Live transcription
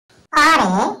अरे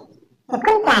यो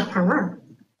कुन प्लेटफर्म हो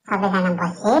सबैजना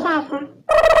बसिरहेछ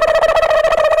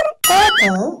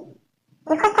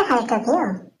यो कस्तो खाले टोपी हो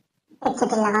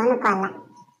एकचोटि लगाउनु पर्ला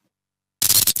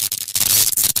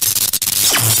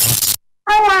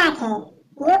ओलाखे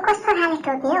यो कस्तो खाले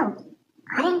टोपी हो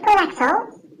हरिण पो लाग्छ हौ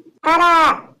तर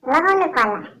लगाउनु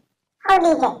पर्ला हौ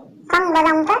डिजे सङ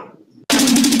बजाउँ त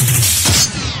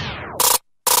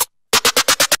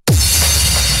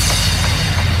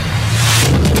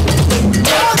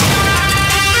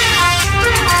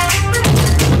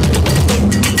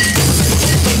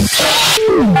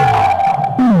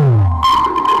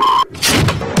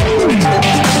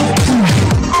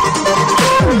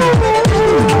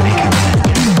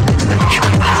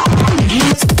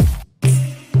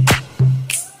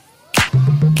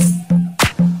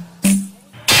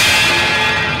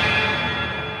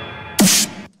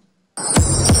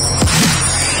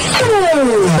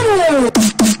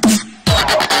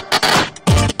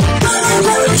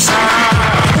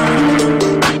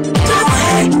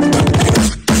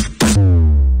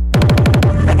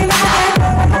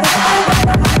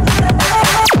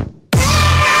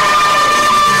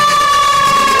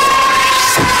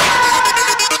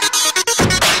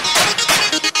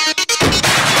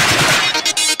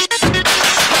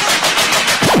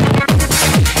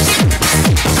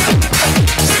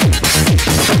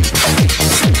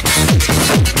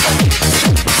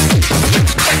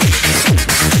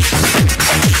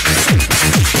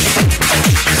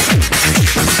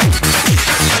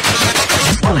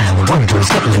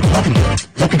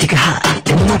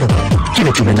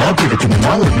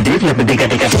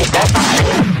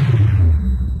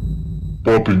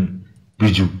Popping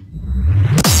Biju.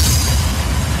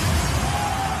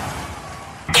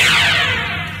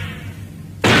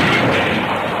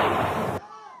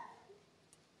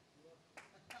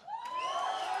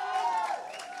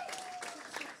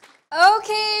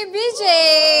 Okay,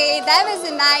 Bijay, that was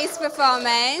a nice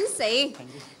performance.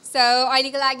 So, अहिले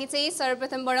को लागि चाहिँ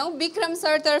सर्वप्रथम बढौं विक्रम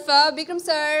सर तर्फ विक्रम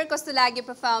सर कस्तो लाग्यो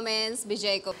परफर्मेन्स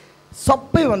विजय को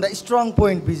सबैभन्दा स्ट्रङ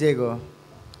पोइन्ट विजय को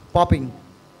पपिङ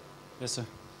यस सर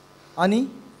अनि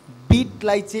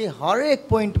बीटलाई चाहिँ हरेक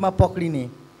पोइन्टमा पक्रिने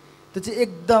त्यो चाहिँ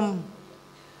एकदम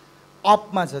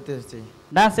अपमा छ त्यो चाहिँ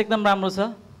डान्स एकदम राम्रो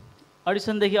छ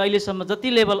अडिसन देखि अहिलेसम्म जति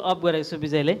लेभल अप गरेको छ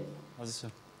विजयले हजुर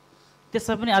सर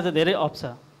त्यसमा पनि आज धेरै अप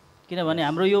छ किनभने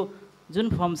हाम्रो यो जुन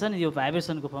फर्म छ नि यो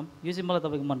भाइब्रेसनको फर्म यो चाहिँ मलाई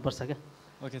तपाईको मन पर्छ क्या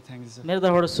ओके थ्यांक यू सर मेरो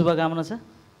तर्फबाट शुभकामना छ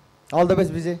all the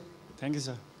best Vijay thank you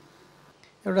sir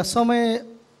एउटा समय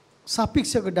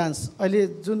सापेक्षको डान्स अहिले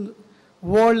जुन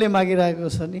वर्ल्डले मागिरहेको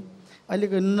छ नि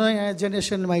अहिलेको नयाँ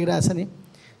जेनेरेसनले मागिरहेको छ नि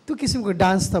त्यो किसिमको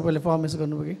डान्स तपाईले पर्फर्मेन्स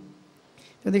गर्नुभयो कि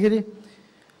त्यतिखेर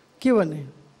के भन्ने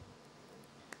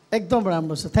एकदम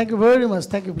राम्रो छ thank you very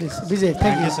much thank you please Vijay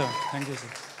thank you sir thank you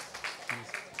sir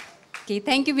Okay,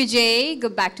 thank you Vijay. Go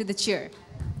back to the chair.